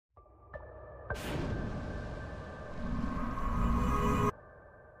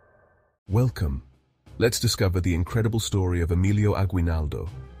Welcome. Let's discover the incredible story of Emilio Aguinaldo,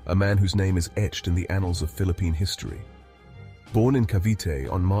 a man whose name is etched in the annals of Philippine history. Born in Cavite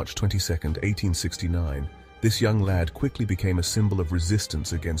on March 22, 1869, this young lad quickly became a symbol of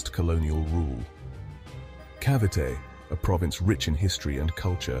resistance against colonial rule. Cavite, a province rich in history and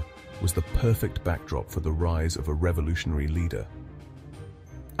culture, was the perfect backdrop for the rise of a revolutionary leader.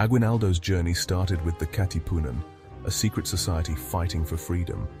 Aguinaldo's journey started with the Katipunan, a secret society fighting for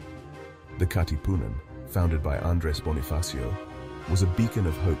freedom. The Katipunan, founded by Andres Bonifacio, was a beacon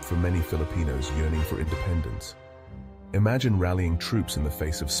of hope for many Filipinos yearning for independence. Imagine rallying troops in the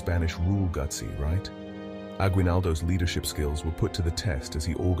face of Spanish rule, gutsy, right? Aguinaldo's leadership skills were put to the test as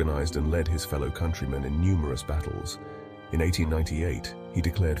he organized and led his fellow countrymen in numerous battles. In 1898, he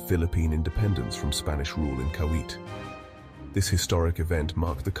declared Philippine independence from Spanish rule in Cavite. This historic event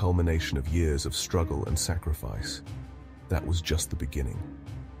marked the culmination of years of struggle and sacrifice. That was just the beginning.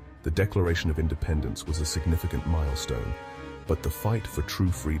 The Declaration of Independence was a significant milestone, but the fight for true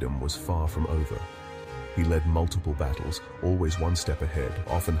freedom was far from over. He led multiple battles, always one step ahead,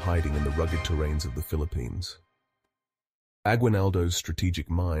 often hiding in the rugged terrains of the Philippines. Aguinaldo's strategic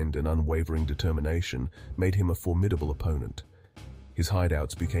mind and unwavering determination made him a formidable opponent. His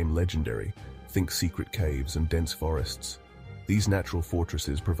hideouts became legendary, think secret caves and dense forests. These natural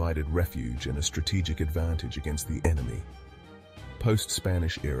fortresses provided refuge and a strategic advantage against the enemy.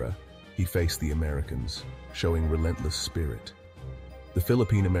 Post-Spanish era, he faced the Americans, showing relentless spirit. The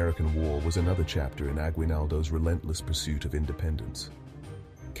Philippine-American War was another chapter in Aguinaldo's relentless pursuit of independence.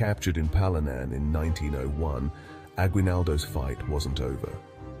 Captured in Palanan in 1901, Aguinaldo's fight wasn't over.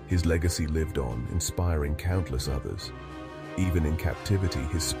 His legacy lived on, inspiring countless others. Even in captivity,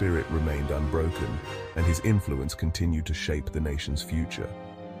 his spirit remained unbroken, and his influence continued to shape the nation's future.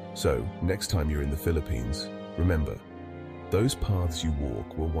 So, next time you're in the Philippines, remember, those paths you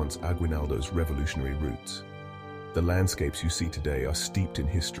walk were once Aguinaldo's revolutionary roots. The landscapes you see today are steeped in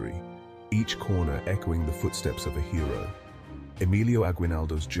history, each corner echoing the footsteps of a hero. Emilio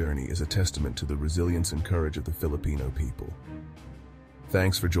Aguinaldo's journey is a testament to the resilience and courage of the Filipino people.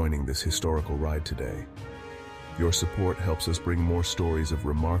 Thanks for joining this historical ride today. Your support helps us bring more stories of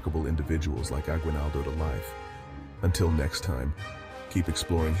remarkable individuals like Aguinaldo to life. Until next time, keep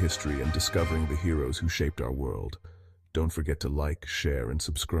exploring history and discovering the heroes who shaped our world. Don't forget to like, share, and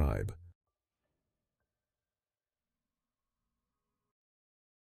subscribe.